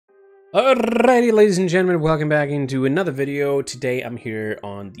Alrighty, ladies and gentlemen, welcome back into another video. Today I'm here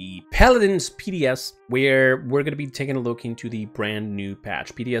on the Paladins PTS, where we're going to be taking a look into the brand new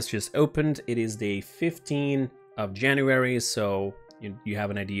patch. PTS just opened. It is day 15 of January, so you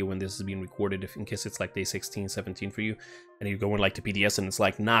have an idea when this is being recorded, if in case it's like day 16, 17 for you, and you're going like to PTS and it's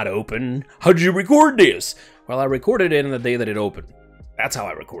like not open. How did you record this? Well, I recorded it on the day that it opened. That's how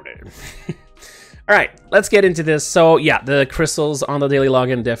I recorded it. Alright, let's get into this. So yeah, the crystals on the daily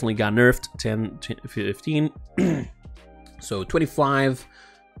login definitely got nerfed. 10, 15. So 25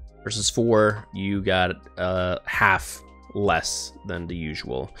 versus 4, you got half less than the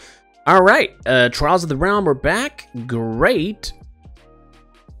usual. Alright, Trials of the Realm are back. Great.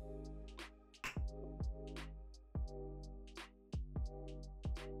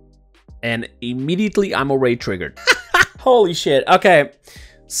 And immediately I'm already triggered. Holy shit. Okay,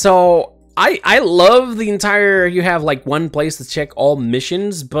 so I love the entire, you have like one place to check all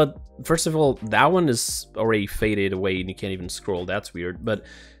missions, but first of all, that one is already faded away and you can't even scroll. That's weird, but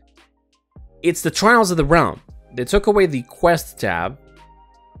it's the Trials of the Realm. They took away the quest tab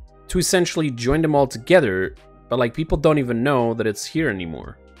to essentially join them all together, but like people don't even know that it's here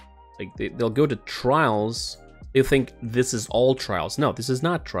anymore. Like they'll go to Trials, they think this is all Trials. No, this is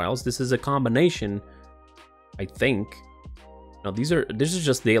not Trials. This is a combination, I think. No, this is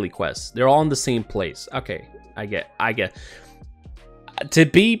just daily quests. They're all in the same place. Okay, I get. To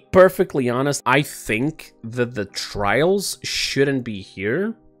be perfectly honest, I think that the trials shouldn't be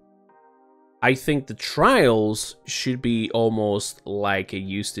here. I think the trials should be almost like it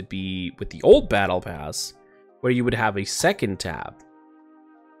used to be with the old battle pass, where you would have a second tab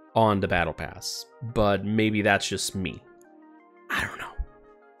on the battle pass. But maybe that's just me. I don't know.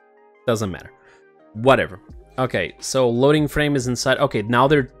 Doesn't matter. Whatever. Okay, so loading frame is inside. Okay, now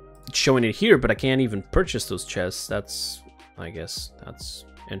they're showing it here, but I can't even purchase those chests. I guess that's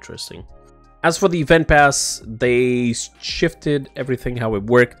interesting. As for the event pass, they shifted everything how it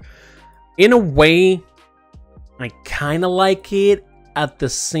worked. In a way, I kind of like it. At the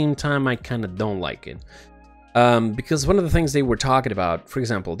same time, I kind of don't like it. Because one of the things they were talking about, for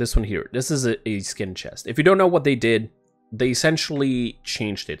example, this one here, this is a skin chest. If you don't know what they did, they essentially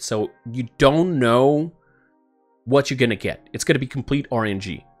changed it. So you don't know what you're gonna get. It's gonna be complete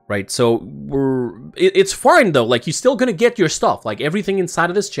RNG, right? So it's fine though, like you're still gonna get your stuff, like everything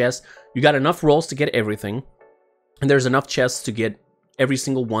inside of this chest. You got enough rolls to get everything, and there's enough chests to get every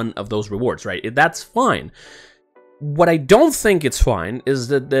single one of those rewards, right? That's fine. What I don't think it's fine is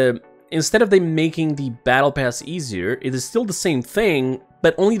that instead of them making the battle pass easier, it is still the same thing,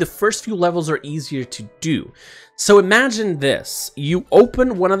 but only the first few levels are easier to do. So imagine this: you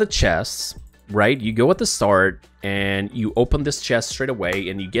open one of the chests, right? You go at the start and you open this chest straight away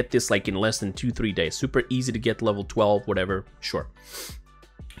and you get this like in less than 2-3 days. Super easy to get, level 12, whatever, sure.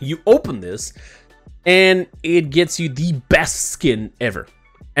 You open this and it gets you the best skin ever.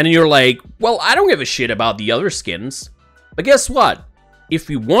 And you're like, well, I don't give a shit about the other skins. But guess what? If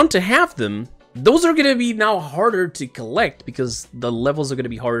we want to have them, those are going to be now harder to collect because the levels are going to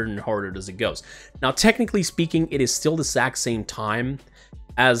be harder and harder as it goes. Now, technically speaking, it is still the exact same time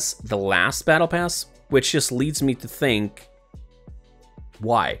as the last battle pass, which just leads me to think,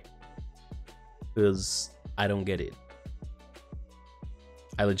 why? Because I don't get it.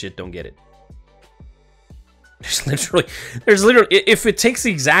 I legit don't get it. There's literally, if it takes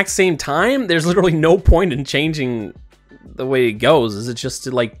the exact same time, there's literally no point in changing the way it goes. Is it just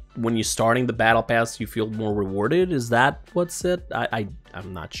to, like, when you're starting the battle pass, you feel more rewarded? Is that what's it?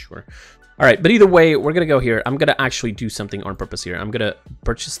 I'm not sure. All right, but either way, we're gonna go here. I'm gonna actually do something on purpose here. I'm gonna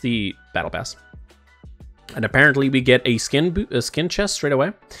purchase the battle pass, and apparently we get a skin chest straight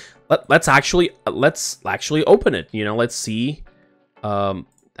away. Let's actually open it. You know, let's see. That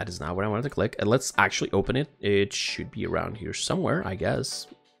is not what I wanted to click. And let's actually open it. It should be around here somewhere, I guess.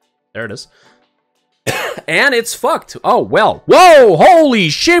 There it is. And it's fucked. Oh well. Whoa! Holy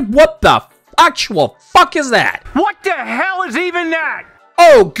shit! What the actual fuck is that? What the hell is even that?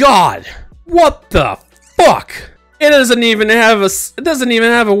 Oh god! What the fuck? It doesn't even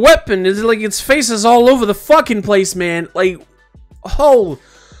have a weapon. It's like its face is all over the fucking place, man. Like, oh,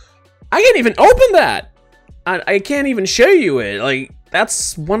 I can't even open that. I can't even show you it. Like,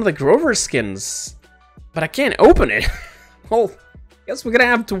 that's one of the Grover skins, but I can't open it. Well, I guess we're gonna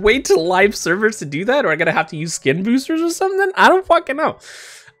have to wait till live servers to do that, or I'm gonna have to use skin boosters or something. I don't fucking know.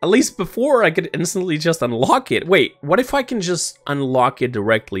 At least before, I could instantly just unlock it. Wait, what if I can just unlock it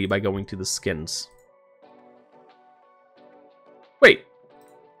directly by going to the skins? Wait.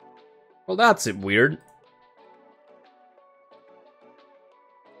 Well, that's weird.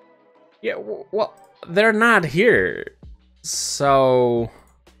 Yeah, well, they're not here. So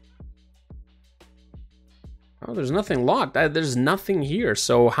Oh, there's nothing locked. There's nothing here.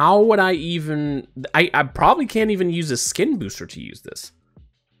 So how would I even... I probably can't even use a skin booster to use this.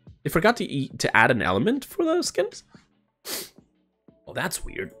 They forgot to add an element for those skins? Well, that's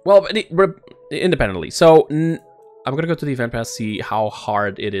weird. Well, independently. So I'm going to go to the event pass, see how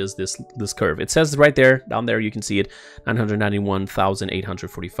hard it is, this curve. It says right there, down there, you can see it,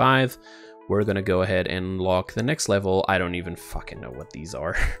 991,845. We're going to go ahead and lock the next level. I don't even fucking know what these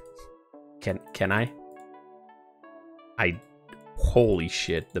are. Can I? Holy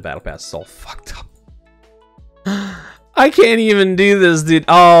shit, the battle pass is all fucked up. I can't even do this, dude.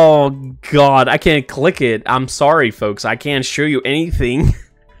 Oh god, I can't click it. I'm sorry, folks. I can't show you anything.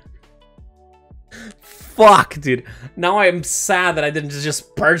 Fuck, dude. Now I'm sad that I didn't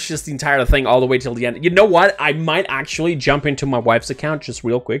just purchase the entire thing all the way till the end. You know what? I might actually jump into my wife's account just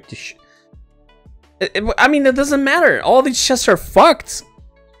real quick to I mean, it doesn't matter. All these chests are fucked.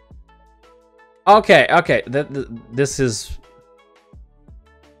 Okay. This is...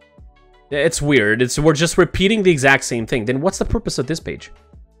 It's weird. We're just repeating the exact same thing. Then what's the purpose of this page?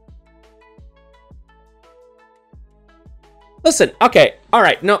 Listen, okay,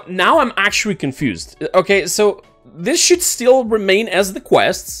 alright, now I'm actually confused. Okay, so this should still remain as the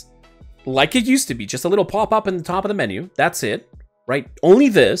quests, like it used to be. Just a little pop-up in the top of the menu. That's it, right? Only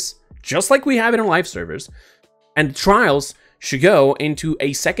this, just like we have it in live servers. And trials should go into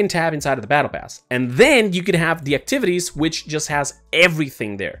a second tab inside of the battle pass. And then you could have the activities, which just has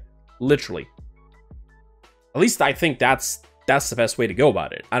everything there. Literally. At least I think that's the best way to go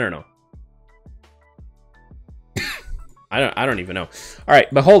about it. I don't know. I don't even know. All right,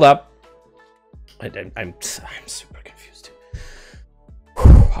 but hold up. I'm super confused.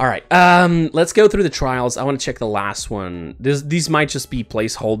 All right, let's go through the trials. I want to check the last one. These might just be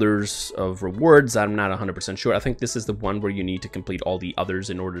placeholders of rewards. I'm not 100% sure. I think this is the one where you need to complete all the others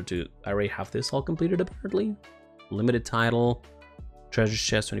in order to... I already have this all completed, apparently. Limited title, treasure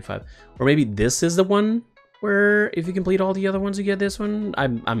chest 25, or maybe this is the one where if you complete all the other ones, you get this one.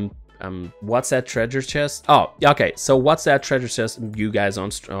 What's that treasure chest? Oh, okay. So what's that treasure chest? You guys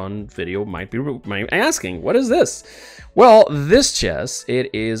on video might be asking, what is this? Well, this chest, it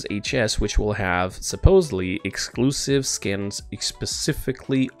is a chest which will have supposedly exclusive skins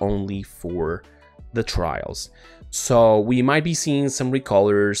specifically only for the trials. So we might be seeing some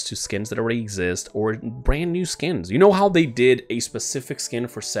recolors to skins that already exist or brand new skins. You know how they did a specific skin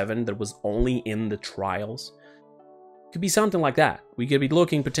for 7 that was only in the trials? Could be something like that. We could be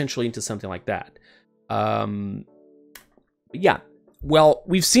looking potentially into something like that. Yeah. Well,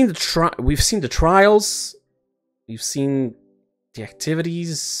 we've seen the trials. We've seen the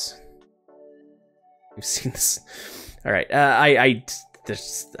activities. We've seen this. All right.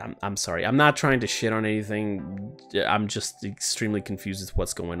 I'm sorry. I'm not trying to shit on anything. I'm just extremely confused with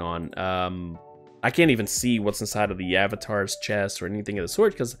what's going on. I can't even see what's inside of the avatar's chest or anything of the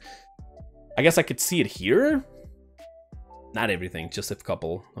sort because I guess I could see it here. Not everything, just a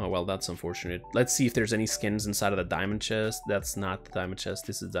couple. Oh, well, that's unfortunate. Let's see if there's any skins inside of the diamond chest. That's not the diamond chest.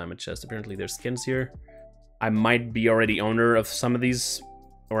 This is the diamond chest. Apparently, there's skins here. I might be already owner of some of these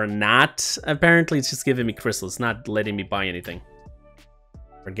or not. Apparently, it's just giving me crystals. It's not letting me buy anything.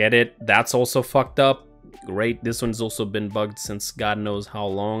 Forget it. That's also fucked up. Great. This one's also been bugged since God knows how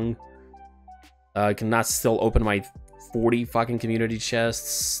long. I cannot still open my 40 fucking community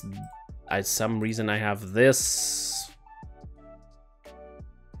chests. Some reason I have this.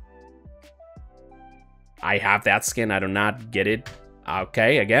 I have that skin. I do not get it.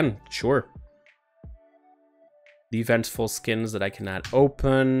 Okay, again, sure. Defense-full skins that I cannot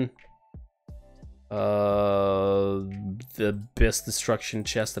open. The Abyss Destruction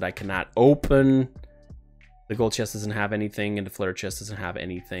chest that I cannot open. The gold chest doesn't have anything, and the flare chest doesn't have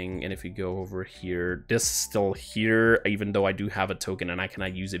anything. And if we go over here, this is still here, even though I do have a token and I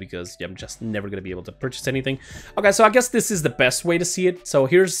cannot use it because I'm just never going to be able to purchase anything. Okay, so I guess this is the best way to see it. So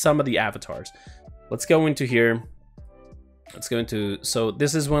here's some of the avatars. Let's go into here. Let's go into... So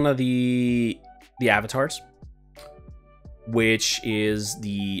this is one of the avatars, which is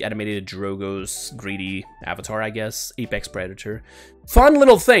the animated Drogo's greedy avatar, I guess. Apex Predator. Fun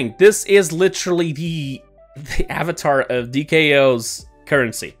little thing. This is literally the avatar of DKO's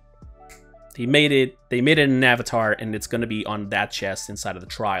currency. They made it an avatar, and it's going to be on that chest inside of the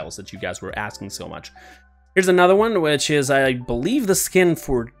trials that you guys were asking so much. Here's another one, which is, I believe, the skin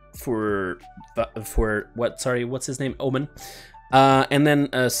for what? Sorry, what's his name? Omen. And then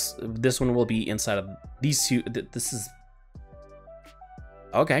this one will be inside of these two. This is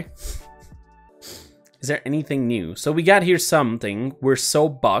okay. Is there anything new? So we got here something. We're so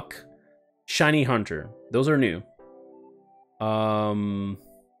Buck, Shiny Hunter. Those are new.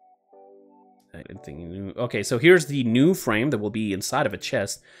 anything new. Okay, so here's the new frame that will be inside of a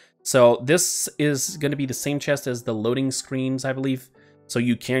chest. So this is going to be the same chest as the loading screens, I believe. So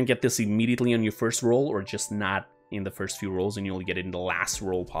you can get this immediately on your first roll, or just not in the first few rolls, and you only get it in the last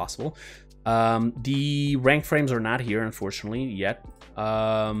roll possible. The rank frames are not here, unfortunately, yet.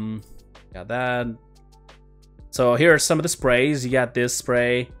 Got that. So here are some of the sprays. You got this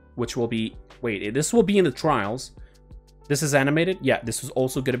spray, which will be... Wait, this will be in the trials. This is animated. Yeah, this is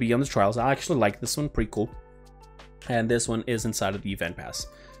also going to be on the trials. I actually like this one. Pretty cool. And this one is inside of the event pass.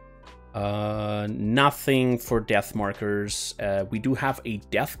 Nothing for death markers. We do have a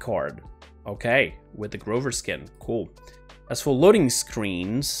death card. Okay, with the Grover skin. Cool. As for loading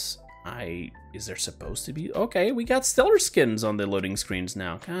screens, is there supposed to be? Okay, we got stellar skins on the loading screens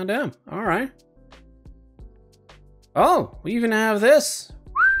now. God damn. All right. Oh, we even have this.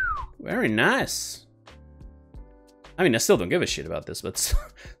 Very nice. I mean, I still don't give a shit about this, but it's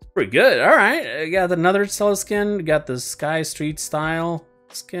pretty good. All right, I got another stellar skin. We got the Sky Street style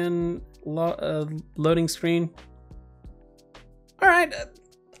skin loading screen. All right,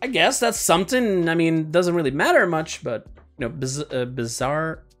 I guess that's something. I mean, doesn't really matter much, but you know,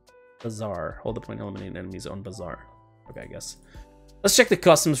 bazaar. Hold the point, eliminate enemies on bazaar. Okay, I guess. Let's check the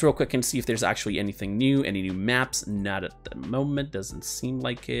customs real quick and see if there's actually anything new. Any new maps? Not at the moment. Doesn't seem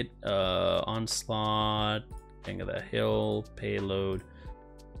like it. Onslaught, King of the Hill, Payload,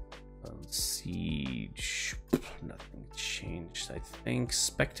 Siege. Nothing changed, I think.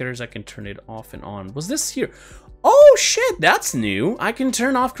 Spectators, I can turn it off and on. Was this here? Oh shit, that's new. I can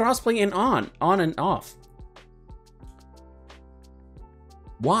turn off crossplay and on and off.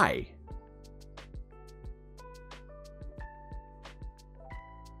 Why?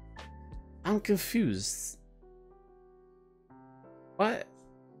 I'm confused. What?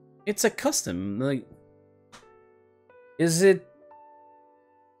 It's a custom. Like, is it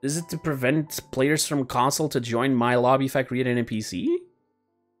to prevent players from console to join my lobby if I create an NPC?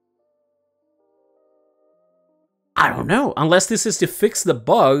 I don't know. Unless this is to fix the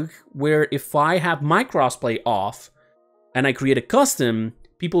bug where if I have my crossplay off and I create a custom,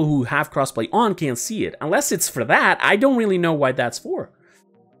 people who have crossplay on can't see it. Unless it's for that, I don't really know why that's for.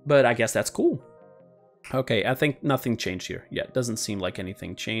 But I guess that's cool. Okay, I think nothing changed here. Yeah, it doesn't seem like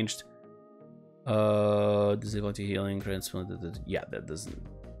anything changed. Disability healing, yeah, that doesn't...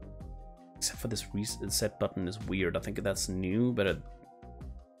 Except for this reset button is weird. I think that's new, but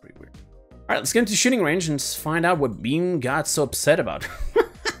pretty weird. Alright, let's get into shooting range and find out what Bean got so upset about.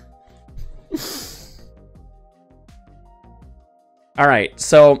 Alright,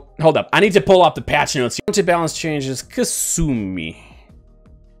 so, hold up. I need to pull up the patch notes. Counter balance changes, Kasumi.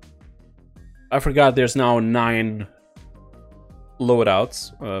 I forgot there's now 9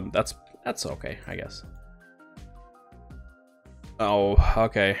 loadouts. That's okay, I guess. Oh,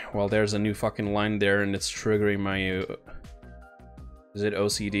 okay. Well, there's a new fucking line there, and it's triggering my... Is it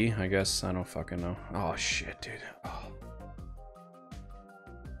OCD? I guess. I don't fucking know. Oh, shit, dude. Oh.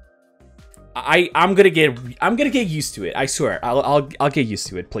 I'm gonna get used to it. I swear. I'll get used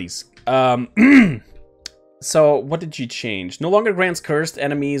to it, please. So, what did you change? No longer grants cursed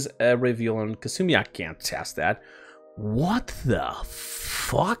enemies reveal on Kasumi. I can't test that. What the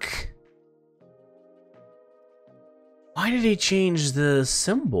fuck? Why did he change the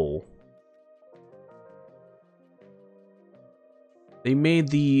symbol? They made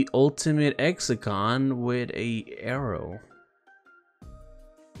the ultimate hexagon with a arrow.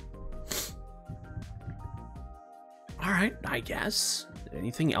 Alright, I guess.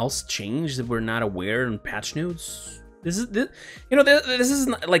 Anything else changed that we're not aware in patch notes? This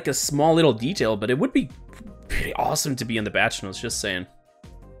isn't like a small little detail, but it would be pretty awesome to be in the patch notes, just saying.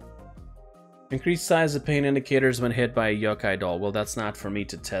 Increased size of pain indicators when hit by a yokai doll. Well, that's not for me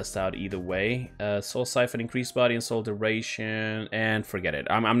to test out either way. Soul Siphon, increased body and soul duration, and forget it.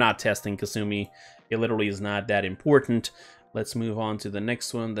 I'm not testing Kasumi. It literally is not that important. Let's move on to the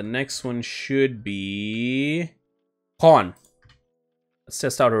next one. The next one should be... Pawn. Let's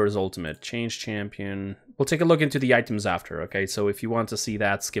test out her ultimate. Change champion. We'll take a look into the items after, okay? So if you want to see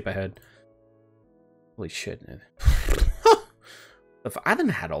that, skip ahead. Holy shit. If I hadn't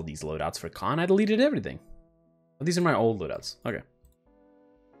had all these loadouts for Khan, I deleted everything. Oh, these are my old loadouts. Okay.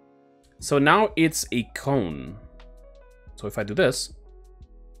 So now it's a cone. So if I do this...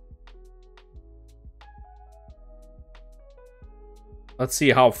 Let's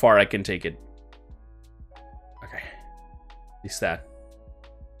see how far I can take it. Okay. At least that.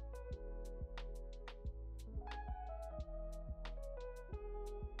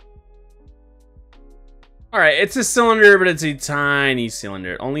 Alright, it's a cylinder, but it's a tiny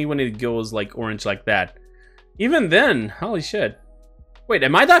cylinder. Only when it goes like orange like that. Even then, holy shit. Wait,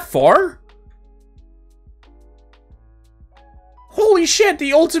 am I that far? Holy shit,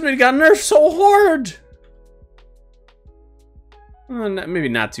 the ultimate got nerfed so hard! Maybe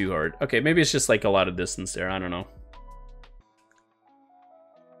not too hard. Okay, maybe it's just like a lot of distance there, I don't know.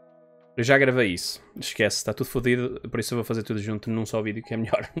 Eu já gravei isso. Esquece, tá tudo fodido, por isso eu vou fazer tudo junto num só vídeo que é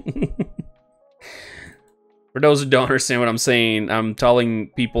melhor. For those who don't understand what I'm saying, I'm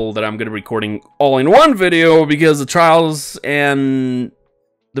telling people that I'm gonna be recording all in one video because the trials and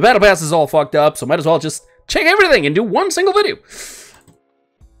the battle pass is all fucked up, so might as well just check everything and do one single video.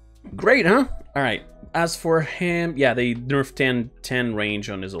 Great, huh? Alright, as for him, yeah, they nerfed 10 range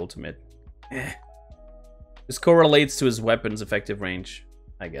on his ultimate. This correlates to his weapon's effective range,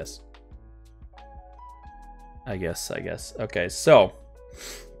 I guess. I guess. Okay, so...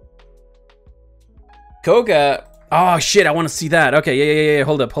 Koga. Oh shit, I want to see that. Okay, yeah.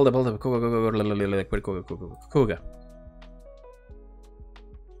 Hold up. Koga.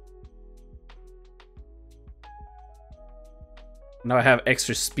 Now I have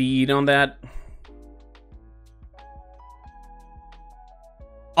extra speed on that.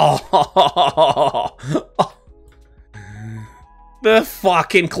 Oh, the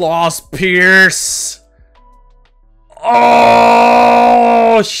fucking claws pierce.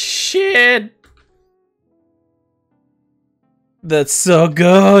 Oh shit. That's so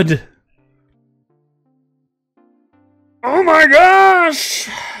good. Oh my gosh.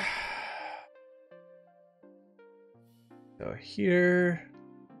 Go here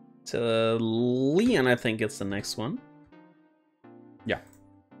to Leon. I think it's the next one. Yeah.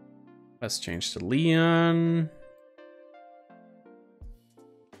 Let's change to Leon.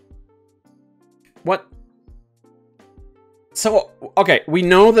 What? So, okay, we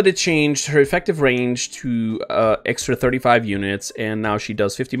know that it changed her effective range to extra 35 units, and now she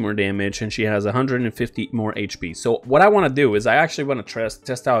does 50 more damage, and she has 150 more HP. So what I want to do is I actually want to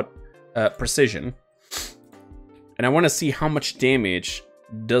test out precision, and I want to see how much damage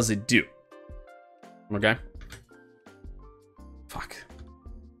does it do. Okay? Fuck.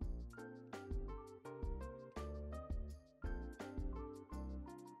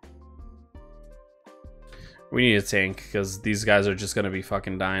 We need a tank, because these guys are just gonna be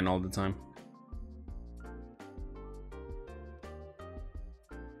fucking dying all the time.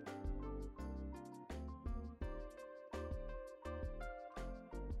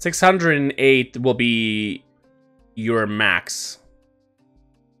 $608 will be your max.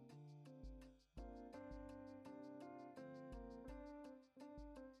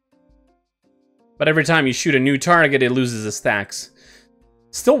 But every time you shoot a new target, it loses the stacks.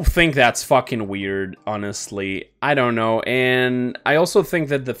 Still think that's fucking weird, honestly. I don't know. And I also think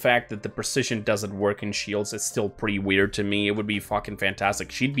that the fact that the precision doesn't work in shields is still pretty weird to me. It would be fucking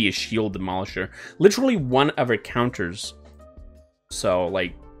fantastic. She'd be a shield demolisher. Literally one of her counters. So,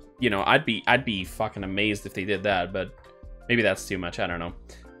 like, you know, I'd be fucking amazed if they did that, but maybe that's too much. I don't know.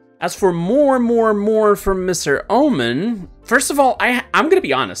 As for more from Mr. Omen, first of all, I'm gonna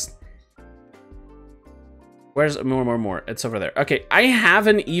be honest. Where's more? It's over there. Okay, I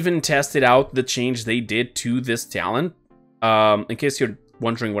haven't even tested out the change they did to this talent. In case you're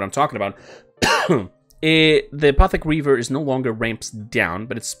wondering what I'm talking about. The Apothec Reaver is no longer ramps down,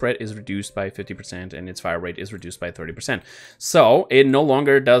 but its spread is reduced by 50% and its fire rate is reduced by 30%. So, it no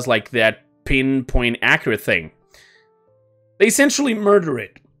longer does like that pinpoint accurate thing. They essentially murder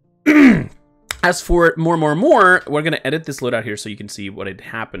it. As for more, we're gonna edit this loadout here so you can see what it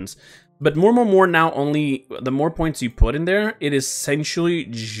happens. But more now only, the more points you put in there, it essentially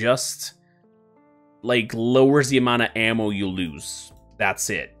just, like, lowers the amount of ammo you lose.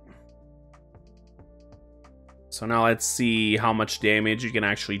 That's it. So now let's see how much damage you can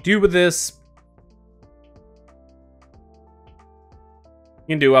actually do with this. You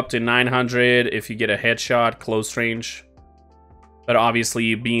can do up to 900 if you get a headshot, close range. But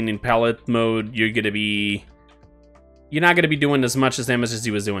obviously, being in pallet mode, you're not gonna be doing as much damage as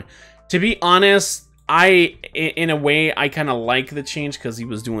he was doing. To be honest, in a way, I kind of like the change because he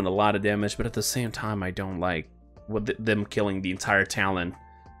was doing a lot of damage, but at the same time, I don't like them killing the entire talent.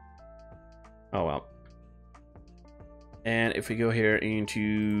 Oh well. And if we go here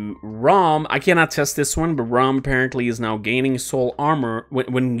into Rom, I cannot test this one, but Rom apparently is now gaining soul armor.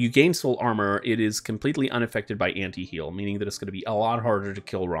 When you gain soul armor, it is completely unaffected by anti-heal, meaning that it's going to be a lot harder to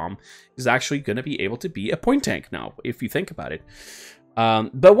kill Rom. He's actually going to be able to be a point tank now, if you think about it.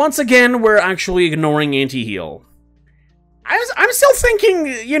 But once again, we're actually ignoring anti-heal. I'm still thinking,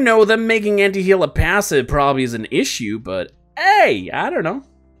 you know, them making anti-heal a passive probably is an issue, but hey, I don't know.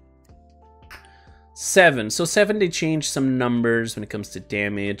 7. So 7, they changed some numbers when it comes to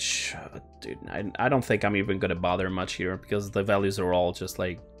damage. Dude, I don't think I'm even going to bother much here because the values are all just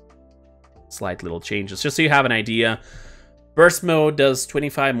like slight little changes. Just so you have an idea. Burst mode does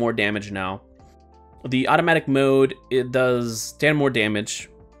 25 more damage now. The automatic mode, it does 10 more damage.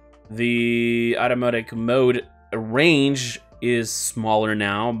 The automatic mode range is smaller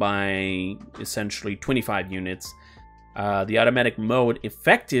now by essentially 25 units. The automatic mode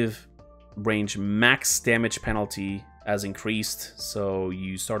effective range max damage penalty has increased, so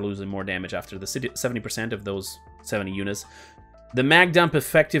you start losing more damage after the 70% of those 70 units. The mag dump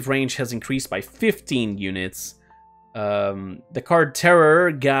effective range has increased by 15 units. The card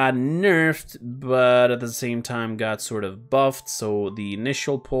Terror got nerfed, but at the same time got sort of buffed, so the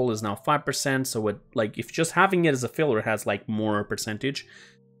initial pull is now 5%, so it, like, if just having it as a filler has like more percentage,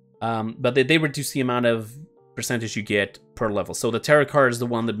 but they reduce the amount of percentage you get per level. So the Terror card is the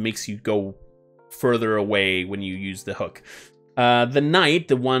one that makes you go further away when you use the hook. The Knight,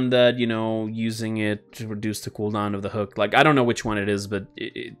 the one that, you know, using it to reduce the cooldown of the hook, like, I don't know which one it is, but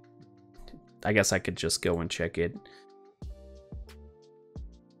I guess I could just go and check it.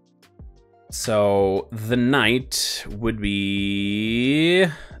 So the Knight would be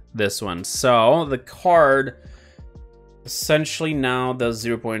this one. So the card essentially now does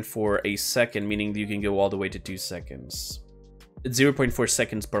 0.4 a second, meaning that you can go all the way to 2 seconds. It's 0.4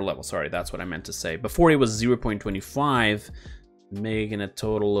 seconds per level. Sorry, that's what I meant to say. Before it was 0.25, making a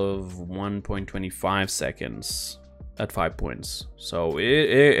total of 1.25 seconds at 5 points. So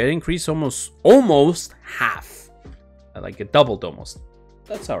it increased almost half. Like it doubled almost.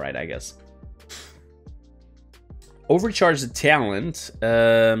 That's all right, I guess. Overcharge the talent.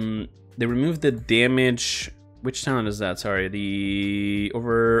 They removed the damage. Which talent is that? Sorry, the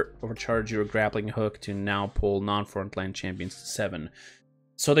overcharge your grappling hook to now pull non-frontline champions to 7.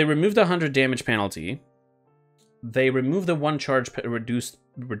 So they removed the 100 damage penalty. They removed the 1 charge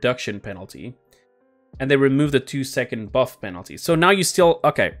reduction penalty, and they removed the 2-second buff penalty. So now you still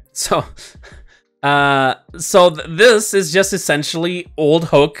okay. So, this is just essentially old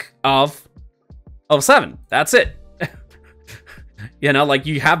hook of 7. That's it. You know, like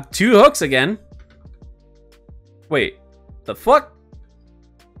you have 2 hooks again. Wait, the fuck?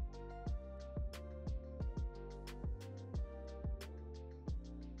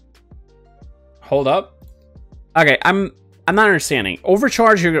 Hold up. Okay, I'm not understanding.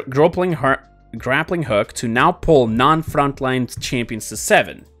 Overcharge your grappling hook to now pull non-frontline champions to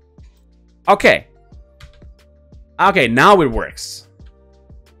 7. Okay. Okay, now it works.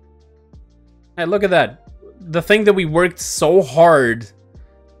 Hey, look at that. The thing that we worked so hard.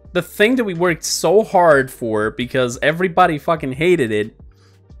 The thing that we worked so hard for because everybody fucking hated it.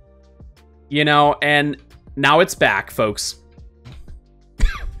 You know, and now it's back, folks.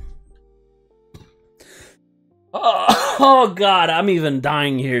 Oh god, I'm even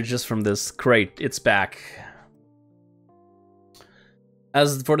dying here just from this crate. It's back.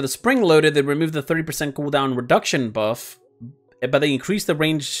 As for the spring loaded, they removed the 30% cooldown reduction buff, but they increased the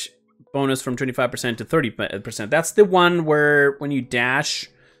range bonus from 25% to 30%. That's the one where when you dash,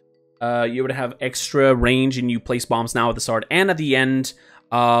 you would have extra range and you place bombs now at the start and at the end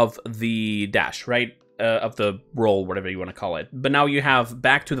of the dash, right? Of the roll, whatever you want to call it. But now you have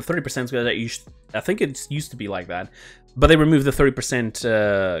back to the 30%. I think it used to be like that. But they removed the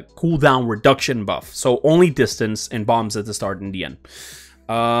 30% cooldown reduction buff. So only distance and bombs at the start and the end.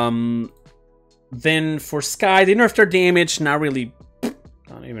 Then for Sky, they nerfed their damage. Not really,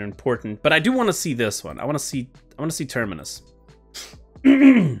 not even important. But I do want to see this one. I want to see Terminus.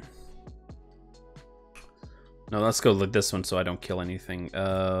 No, let's go with this one so I don't kill anything.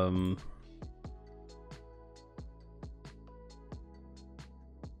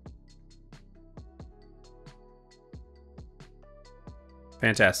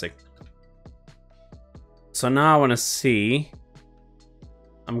 Fantastic. So now I want to see.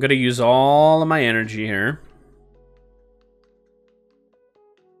 I'm going to use all of my energy here.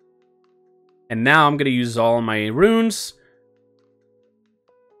 And now I'm going to use all of my runes.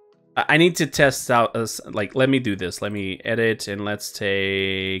 I need to test out, like, let me do this. Let me edit and let's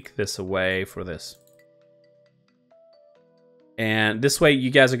take this away for this. And this way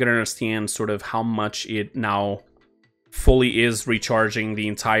you guys are going to understand sort of how much it now fully is recharging the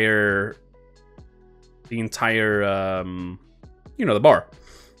entire, you know, the bar.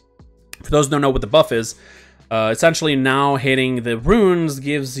 For those who don't know what the buff is, essentially now hitting the runes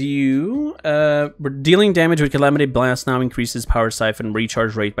gives you dealing damage with Calamity Blast now increases Power Siphon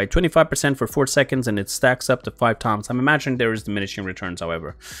recharge rate by 25% for 4 seconds, and it stacks up to 5 times. I'm imagining there is diminishing returns,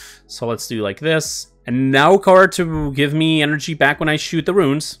 however. So let's do like this. And now card to give me energy back when I shoot the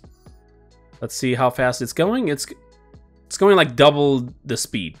runes. Let's see how fast it's going. It's going like double the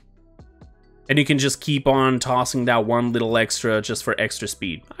speed. And you can just keep on tossing that one little extra just for extra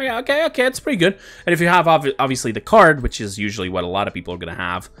speed. Okay, it's pretty good. And if you have, obviously, the card, which is usually what a lot of people are going to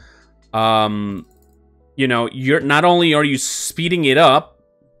have, you know, you're not only are you speeding it up,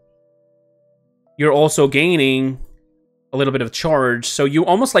 you're also gaining a little bit of charge. So you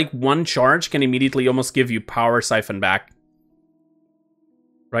almost like one charge can immediately almost give you power siphon back.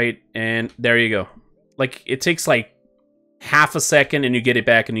 Right? And there you go. Like, it takes like half a second and you get it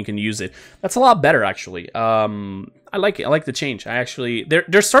back and you can use it. That's a lot better, actually. I like it. I like the change. I actually...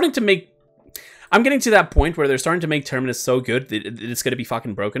 They're starting to make... I'm getting to that point where they're starting to make Terminus so good that it's going to be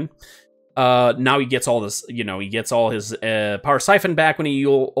fucking broken. Now he gets all this, you know, he gets all his power siphon back when he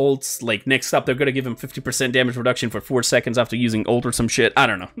ults. Like, next up, they're going to give him 50% damage reduction for 4 seconds after using ult or some shit. I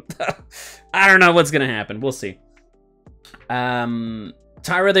don't know. I don't know what's going to happen. We'll see. Tyra,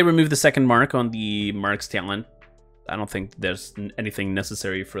 they removed the second mark on the Mark's talent. I don't think there's anything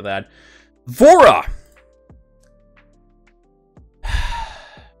necessary for that. Vora!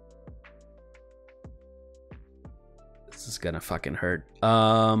 This is gonna fucking hurt.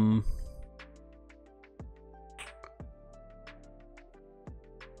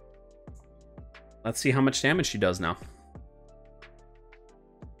 Let's see how much damage she does now.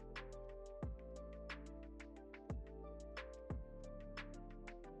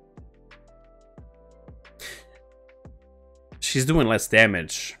 She's doing less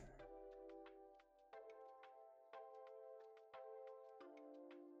damage.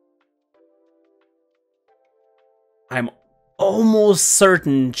 I'm almost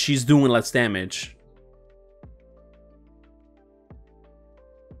certain she's doing less damage.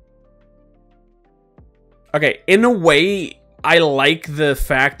 Okay, in a way, I like the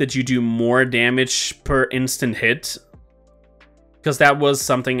fact that you do more damage per instant hit. Because that was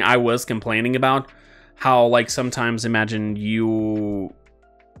something I was complaining about. How, like, sometimes imagine you...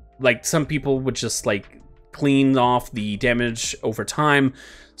 Like, some people would just, like, clean off the damage over time.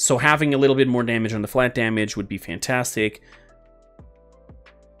 So having a little bit more damage on the flat damage would be fantastic.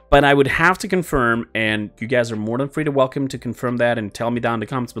 But I would have to confirm, and you guys are more than free to welcome to confirm that and tell me down in the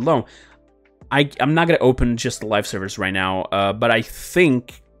comments below. I'm not going to open just the live servers right now, but I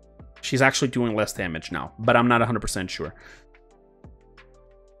think she's actually doing less damage now. But I'm not 100% sure.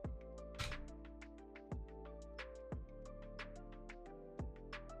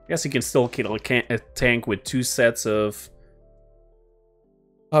 I guess you can still kill a tank with 2 sets of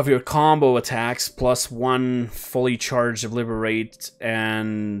your combo attacks plus 1 fully charged Liberate,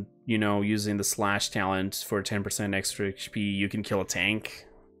 and, you know, using the slash talent for 10% extra HP, you can kill a tank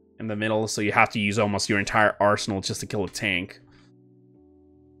in the middle, so you have to use almost your entire arsenal just to kill a tank.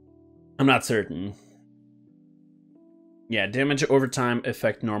 I'm not certain. Yeah, damage over time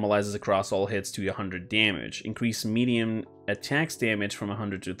effect normalizes across all hits to 100 damage. Increase medium attacks damage from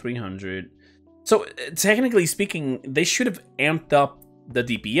 100 to 300. So, technically speaking, they should have amped up the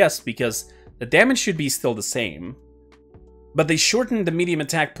DPS because the damage should be still the same. But they shortened the medium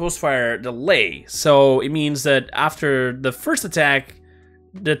attack post-fire delay. So, it means that after the first attack,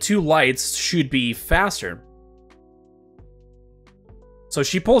 the 2 lights should be faster. So,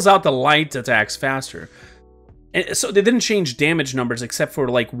 she pulls out the light attacks faster. And so they didn't change damage numbers except for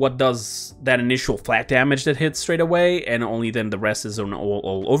like what does that initial flat damage that hits straight away, and only then the rest is on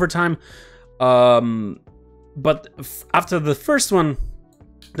all overtime. But after the first one,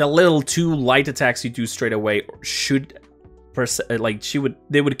 the little 2 light attacks you do straight away should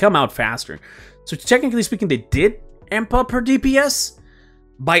they would come out faster. So technically speaking, they did amp up her DPS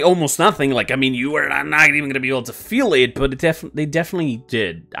by almost nothing. Like, I mean, you are not even going to be able to feel it, but they definitely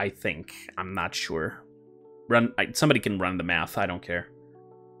did. I think. I'm not sure. Somebody can run the math. I don't care.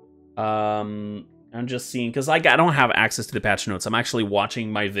 I'm just seeing, because I don't have access to the patch notes. I'm actually watching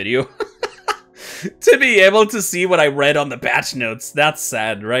my video to be able to see what I read on the patch notes. That's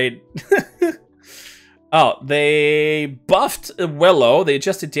sad, right? Oh, they buffed Willow. They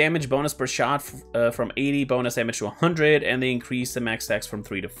adjusted damage bonus per shot from 80 bonus damage to 100, and they increased the max stacks from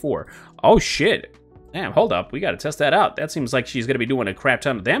 3 to 4. Oh shit! Damn, hold up. We gotta test that out. That seems like she's gonna be doing a crap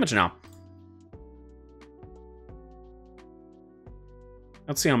ton of damage now.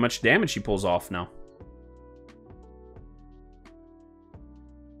 Let's see how much damage she pulls off now.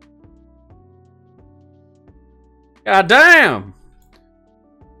 God damn!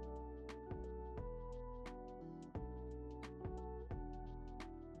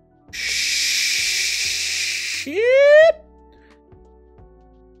 Shit!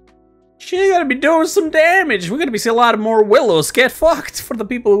 She's gonna be doing some damage. We're gonna be seeing a lot of more Willows. Get fucked for the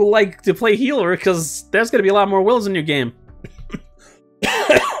people who like to play healer, because there's gonna be a lot more Willows in your game.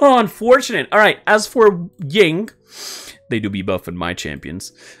 Oh, unfortunate. All right, as for Ying, they do be buffing my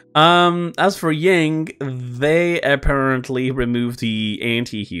champions. As for Ying, they apparently removed the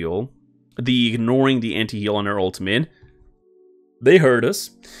anti-heal, ignoring the anti-heal on her ultimate. They heard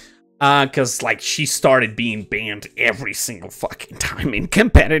us. Because, like, she started being banned every single fucking time in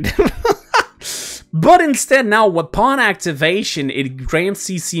competitive. But instead, now, upon activation, it grants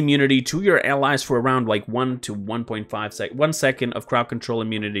CC immunity to your allies for around, like, 1 to 1.5 seconds. 1 second of crowd control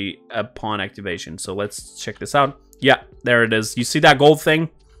immunity upon activation. So let's check this out. Yeah, there it is. You see that gold thing?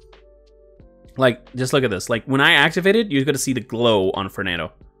 Like, just look at this. Like, when I activate it, you're going to see the glow on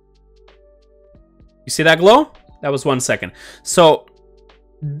Fernando. You see that glow? That was 1 second. So,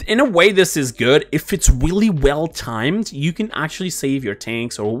 in a way, this is good. If it's really well timed, you can actually save your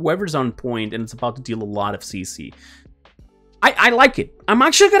tanks or whoever's on point and it's about to deal a lot of CC. I like it. I'm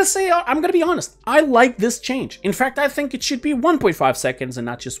actually going to say, I'm going to be honest. I like this change. In fact, I think it should be 1.5 seconds and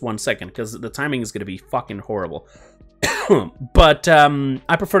not just 1 second because the timing is going to be fucking horrible. But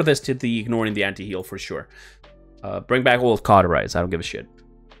I prefer this to the ignoring the anti-heal for sure. Bring back old cauterize. I don't give a shit.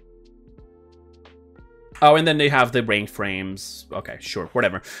 Oh, and then they have the rank frames. Okay, sure,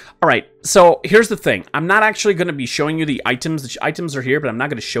 whatever. All right, so here's the thing. I'm not actually going to be showing you the items. The items are here, but I'm not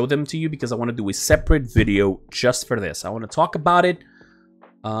going to show them to you because I want to do a separate video just for this. I want to talk about it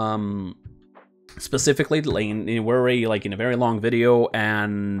specifically. We're already like in a very long video,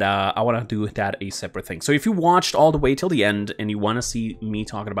 and I want to do that a separate thing. So if you watched all the way till the end and you want to see me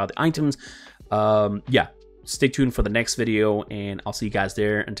talking about the items, yeah. Stay tuned for the next video, and I'll see you guys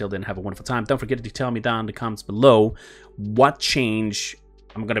there. Until then, have a wonderful time. Don't forget to tell me down in the comments below what change.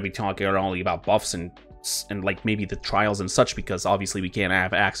 I'm going to be talking only about buffs and like maybe the trials and such, because obviously we can't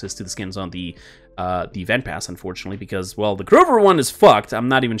have access to the skins on the event pass, unfortunately, because, well, the Grover one is fucked. I'm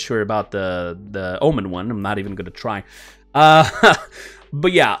not even sure about the Omen one. I'm not even going to try.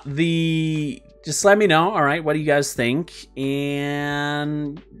 But yeah, just let me know, all right, what do you guys think?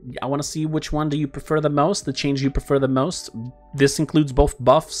 And I want to see which one do you prefer the most, the change you prefer the most. This includes both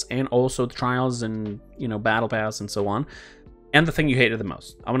buffs and also the trials and, you know, battle pass and so on. And the thing you hated the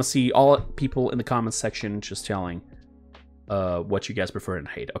most. I want to see all people in the comments section just telling what you guys prefer and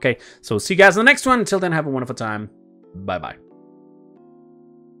hate. Okay, so see you guys in the next one. Until then, have a wonderful time. Bye-bye.